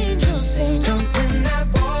until the angels sing. Jump in that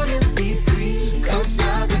water, be free. Come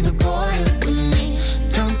south of the border with me.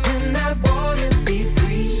 Jump in that water, be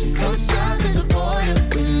free. Come south of the border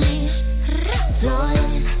with me.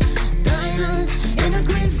 Flawless diamonds in a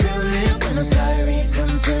green field near Buenos Aires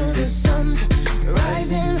until the sun's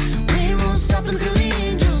rising. We won't stop until the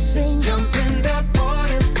angels sing. Jump in that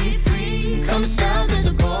water, be free. Come south of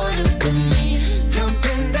the border with me. Jump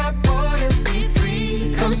in that water, be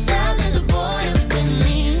free. Come south of the border with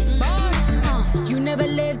me. You never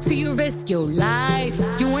live till you risk your life.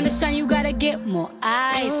 You wanna shine, you gotta get more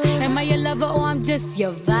eyes. Am I your lover or I'm just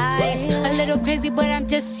your vice? A little crazy, but I'm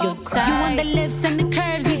just your type. You want the lips and the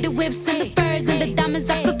curves, need the whips and the furs and the diamonds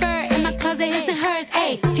I prefer. In my closet, his and hers.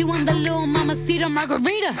 Ayy, he want the little mamacita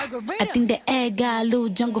margarita. I think the egg got a little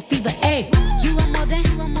jungle fever. Ayy, you want more than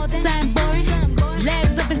something boring.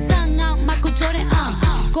 Legs up and tongue out, Michael Jordan.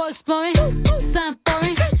 Go exploring, something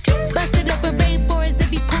foreign. Bust it open, rainforest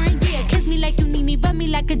if you pouring. Yeah, kiss me like you need me, rub me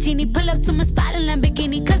like a genie. Pull up to my spot in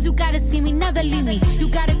Lamborghini, cause you gotta see me, never leave me. You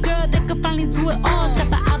got a girl that could finally do it all. Drop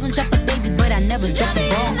an album, drop a baby, but I never drop the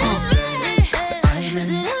ball.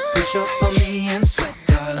 Diamond, push up on me and sweat,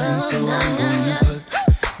 darling. So I'm gonna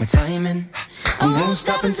put my time in. I won't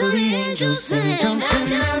stop until the angels sing. Jump in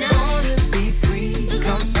that water, be free.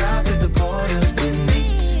 Come south of the border with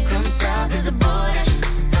me. Come south of the border,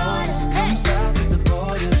 border. Come south of the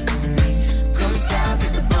border with me. Come south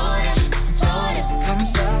of the border, border. Come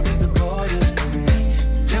south of the border with me.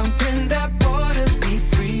 Jump in that water, be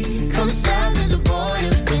free. Come south of the border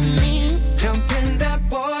with me. Jump in that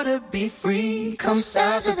water, be free. Come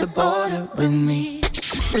south of the border with me.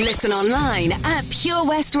 Listen online at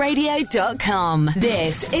purewestradio.com.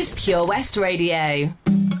 This is Pure West Radio.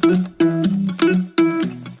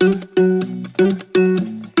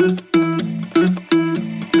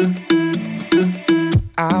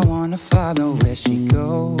 I wanna follow where she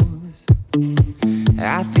goes.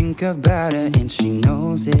 I think about her and she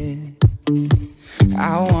knows it.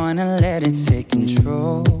 I wanna let it take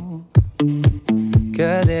control.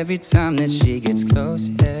 Cause every time that she gets close,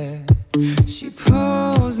 yeah, she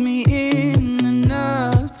pulls me in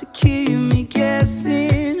enough to keep me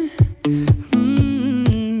guessing.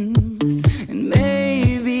 And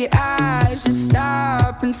maybe I should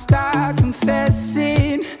stop and start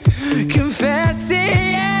confessing. Confessing,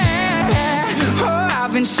 yeah. Oh,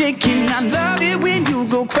 I've been shaking. I love it when you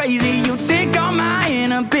go crazy. You take all my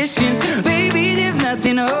inhibitions. Baby, there's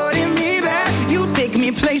nothing holding me back. You take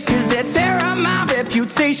me places that tear up my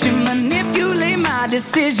reputation. Manipulate my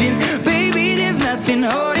decisions. Baby, there's nothing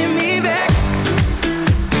holding me back.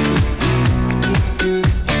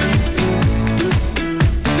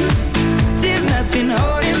 There's nothing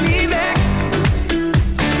holding me back.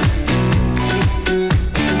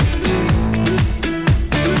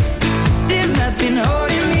 There's nothing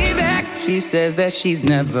holding me back. She says that she's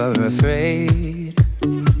never afraid.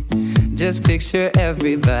 Just picture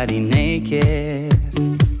everybody naked.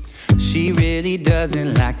 She really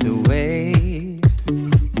doesn't like to wait.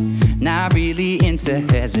 Not really into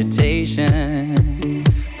hesitation.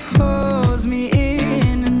 Pulls me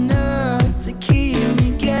in enough to keep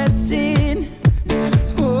me guessing.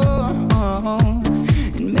 Oh,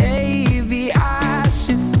 and maybe I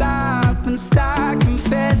should stop and start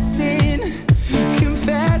confessing.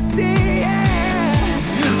 Confessing, yeah.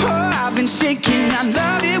 Oh, I've been shaking. I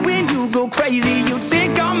love it when you go crazy. You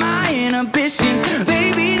take all my inhibitions.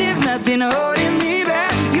 Baby, there's nothing holding me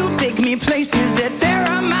back. You take me places that tear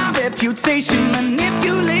up my reputation.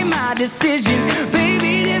 Manipulate my decisions.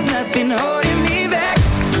 Baby, there's nothing holding me back.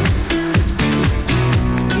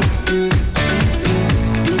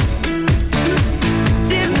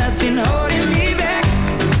 There's nothing holding me back.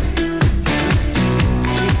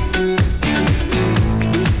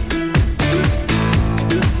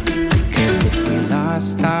 Cause if we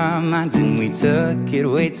lost our minds and we took it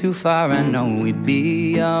way too far, I know we'd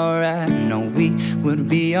be alright. I know we would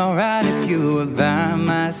be alright if you were by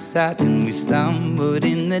my side. And we stumbled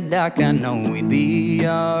in the dark, I know we'd be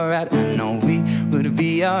alright. I know we would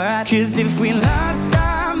be alright. Cause if we lost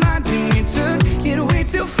our minds and we took it way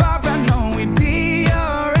too far, I know we'd be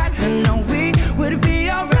alright. I know we would be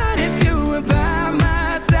alright if you were by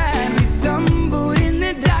my side. We stumbled in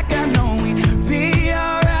the dark, I know we'd be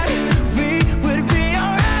alright. We would be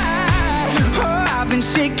alright.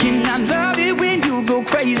 shaking. I love it when you go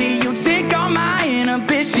crazy. You take all my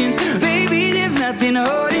inhibitions. Baby, there's nothing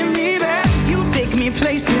holding me back. You take me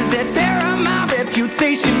places that tear up my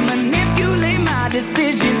reputation. Manipulate my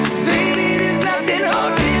decisions. Baby, there's nothing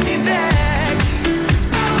holding me back.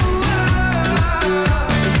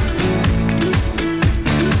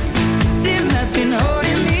 There's nothing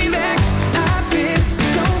holding me back. I feel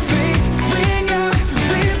so free when you're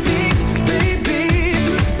with me, baby.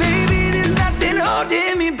 Baby, there's nothing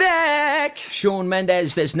holding me back. Shawn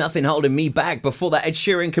Mendes, There's Nothing Holding Me Back. Before that, Ed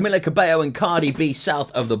Sheeran, Camila Cabello and Cardi B,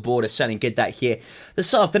 South of the Border. Sounding good that here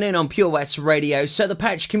this afternoon on Pure West Radio. So the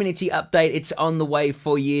Patch Community Update, it's on the way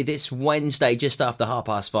for you this Wednesday, just after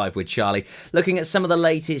 5:30 with Charlie. Looking at some of the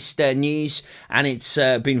latest news, and it's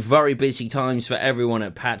been very busy times for everyone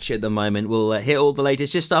at Patch at the moment. We'll hear all the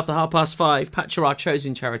latest just after 5:30. Patch are our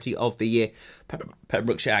chosen charity of the year.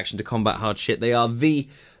 Pembrokeshire Action to Combat Hardship. They are the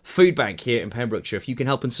food bank here in Pembrokeshire. If you can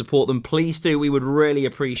help and support them, please do. We would really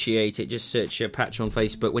appreciate it. Just search Patch on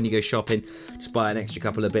Facebook. When you go shopping, just buy an extra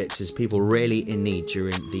couple of bits, as people really in need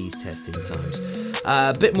during these testing times.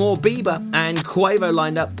 A bit more Bieber and Quavo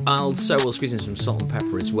lined up. Also, we'll squeeze in some salt and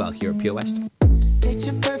pepper as well here at Pure West.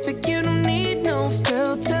 Picture perfect, you don't need no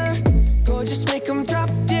filter. Gorgeous, make them drop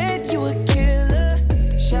dead, you a killer.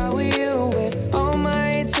 Shower you with all my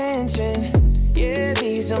attention. Yeah,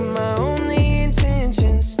 these are my only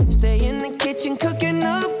intentions. Stay in the kitchen cooking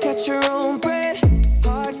up, got your own bread.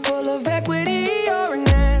 Heart full of equity, you're an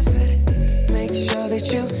asset. Make sure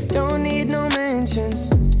that you don't need no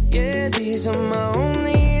mentions. Yeah, these are my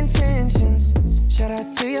only intentions. Shout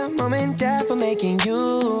out to your mom and dad for making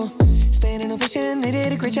you. Staying in ovation, they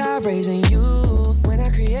did a great job raising you. When I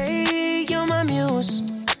create, you're my muse.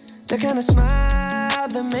 The kind of smile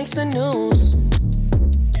that makes the news.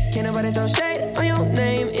 Can't nobody throw shade on your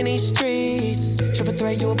name in these streets. Triple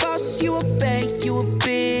threat, you a boss, you a bank, you a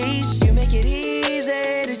beast. You make it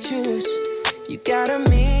easy to choose. You got a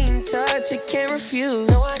mean touch, I can't refuse.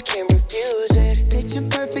 No, I can't refuse it. Picture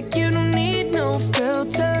perfect, you don't need no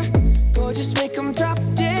filter. Gorgeous, make them drop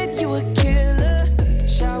dead, you a killer.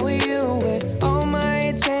 Shower you with all my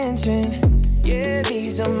attention. Yeah,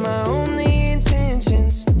 these are my only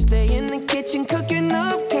intentions. Stay in the kitchen cooking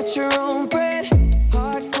up, got your own bread.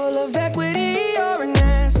 Heart full of equity, you're an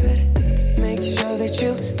asset. Make sure that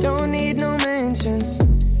you don't need no mentions.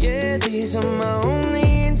 Yeah, these are my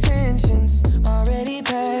only intentions. Already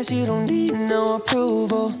passed, you don't need no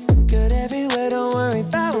approval. Good everywhere, don't worry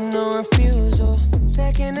about no refusal.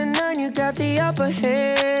 Second to none, you got the upper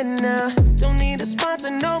hand now. Don't need a sponsor,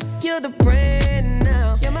 no, you're the brand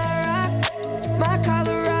now. You're my rock, my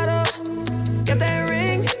Colorado. Got that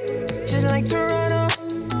ring, just like Toronto.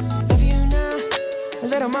 Love you now, a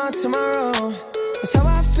little more tomorrow. That's how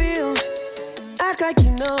I feel. Act like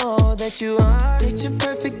you know that you are. Picture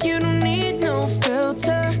perfect, you don't need no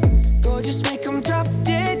filter. Gorgeous, make them drop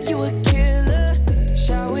dead, you a killer.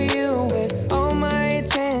 Shower you with all my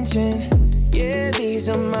attention. Yeah, these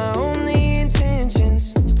are my only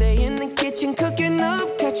intentions. Stay in the kitchen cooking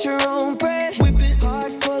up, got your own bread.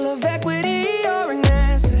 Heart full of equity, you're an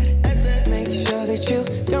asset. Make sure that you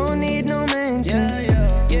don't need no mentions.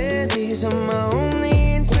 Yeah, these are my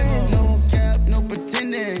only intentions. No cap, no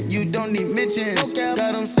pretending, you don't need mentions. Got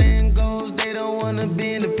them saying goals, they don't wanna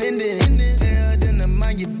be independent. Tell them to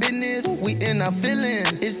mind your business, we in our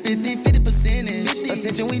feelings. It's 50%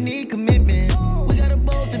 attention, we need commitment. We gotta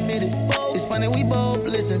both admit it. It's funny we both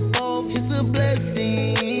listen. It's a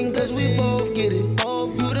blessing, cause we both get it.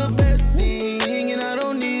 You the best thing, and I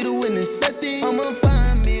don't need a witness. I'ma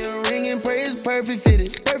find me a ring and pray it's perfect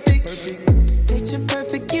fitted. Perfect. Picture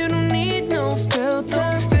perfect, you don't need no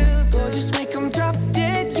filter. Gorgeous, make them drop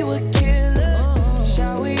dead, you a killer.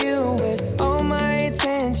 Shower you with all my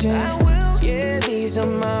attention. I will. Yeah, these are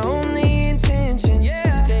my only intentions.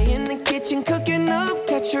 Stay in the kitchen cooking up,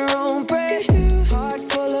 got your own bread. Heart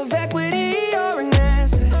full of equity, you're an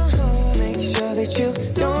asset. Make sure that you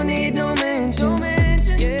don't need no mentions.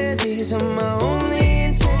 Yeah, these are my only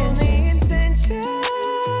intentions.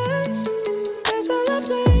 That's all I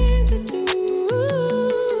plan to do.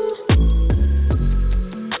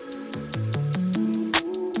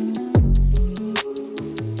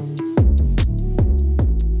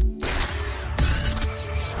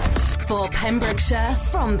 For Pembrokeshire,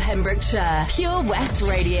 from Pembrokeshire, Pure West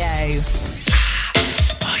Radio.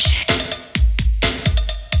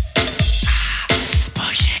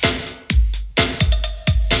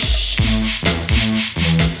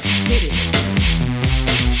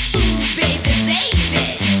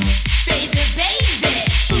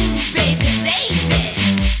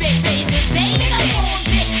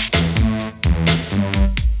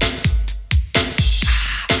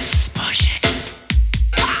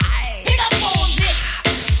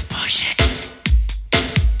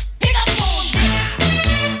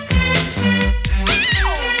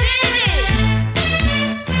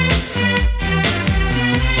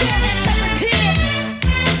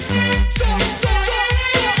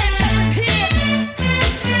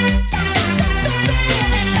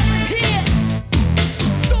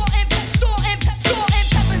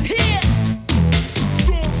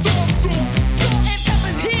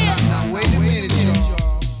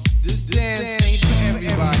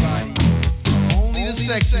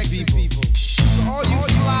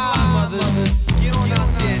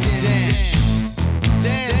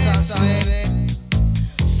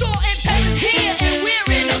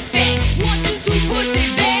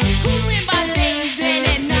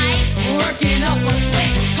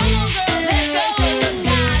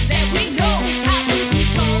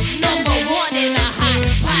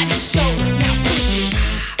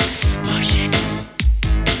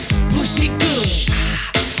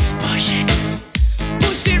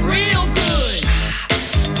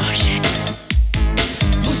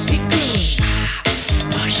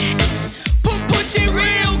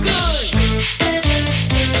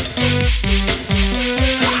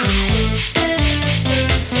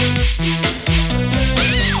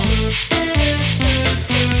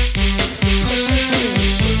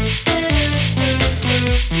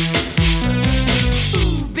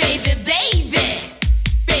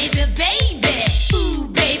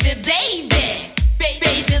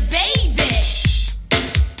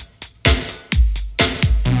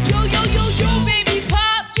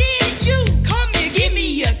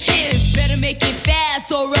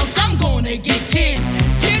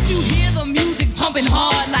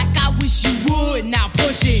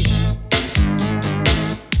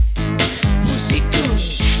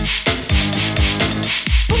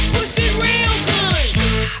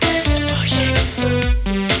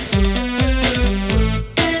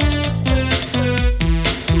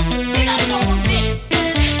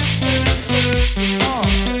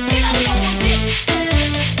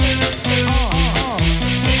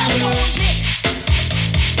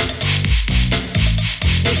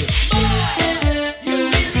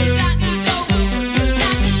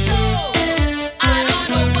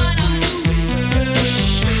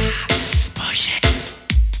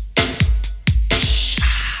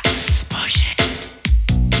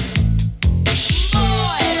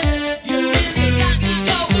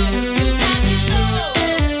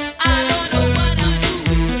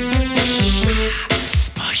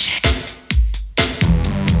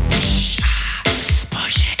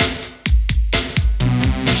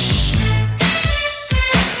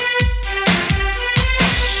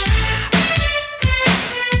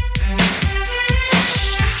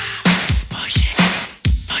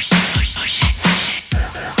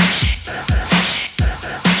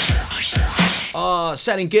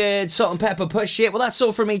 Sounding good. Salt and Pepper, Push It. Well, that's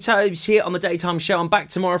all from me, Tobes, here on the Daytime Show. I'm back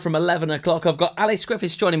tomorrow from 11 o'clock. I've got Alice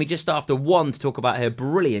Griffiths joining me just after 1 to talk about her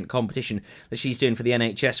brilliant competition that she's doing for the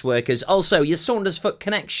NHS workers. Also, your Saundersfoot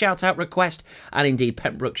Connect shout-out request, and indeed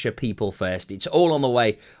Pembrokeshire People First. It's all on the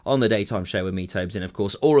way on the Daytime Show with me, Tobes, and of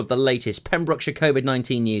course, all of the latest Pembrokeshire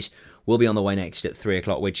COVID-19 news will be on the way next at 3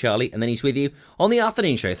 o'clock with Charlie, and then he's with you on the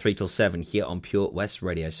afternoon show, 3 till 7, here on Pure West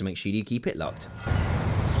Radio, so make sure you keep it locked.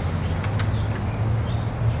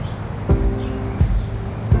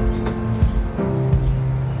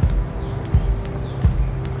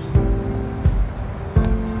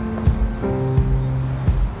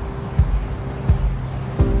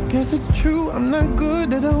 Guess it's true, I'm not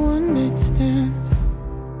good at a one-night stand,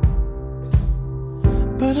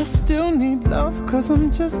 but I still need love, cause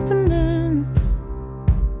I'm just a man.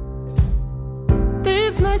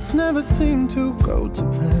 These nights never seem to go to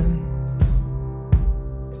plan.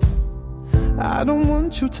 I don't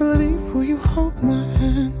want you to leave, will you hold my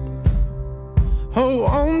hand? Oh,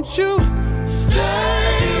 won't you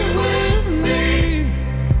stay with me,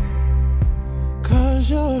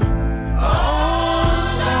 cause you're all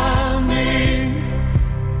I need.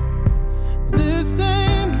 This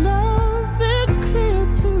ain't love, it's clear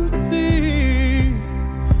to see,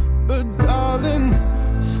 but darling,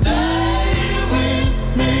 stay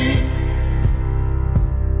with me.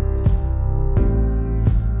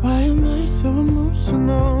 Why am I so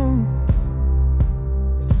emotional?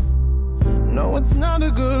 No, it's not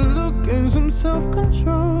a good look and some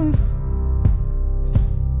self-control.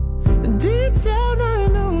 Deep down I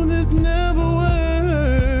know this never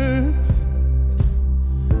works,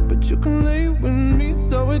 but you can lay with me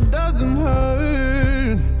so it doesn't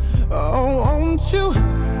hurt. Oh, won't you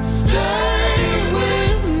stay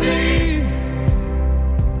with me,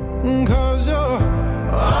 cause you're all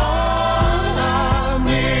I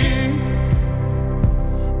need.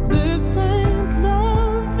 This ain't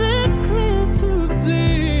love, it's clear to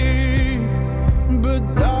see, but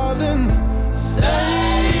darling, stay.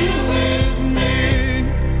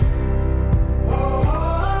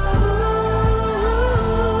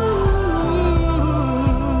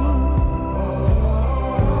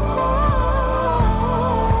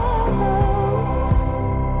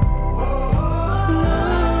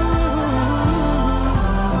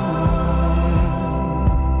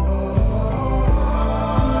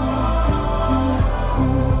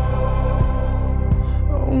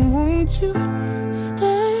 You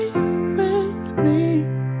stay with me,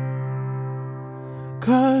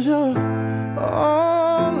 cause you're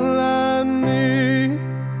all I need.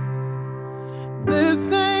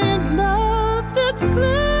 This ain't love, it's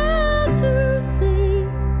clear to see,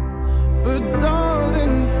 but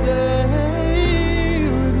darling, stay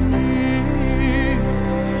with me.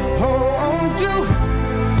 Oh, won't you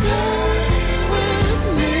stay with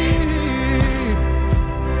me,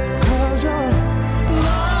 cause you're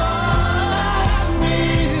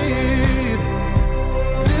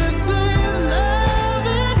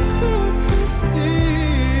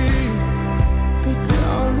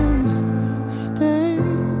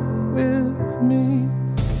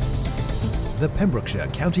The Pembrokeshire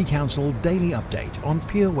County Council Daily Update on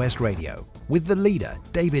Pure West Radio with the leader,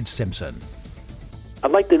 David Simpson.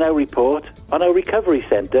 I'd like to now report on our recovery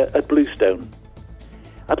centre at Bluestone.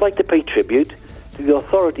 I'd like to pay tribute to the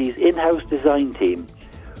authority's in-house design team,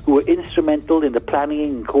 who were instrumental in the planning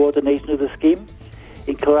and coordination of the scheme,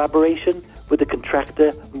 in collaboration with the contractor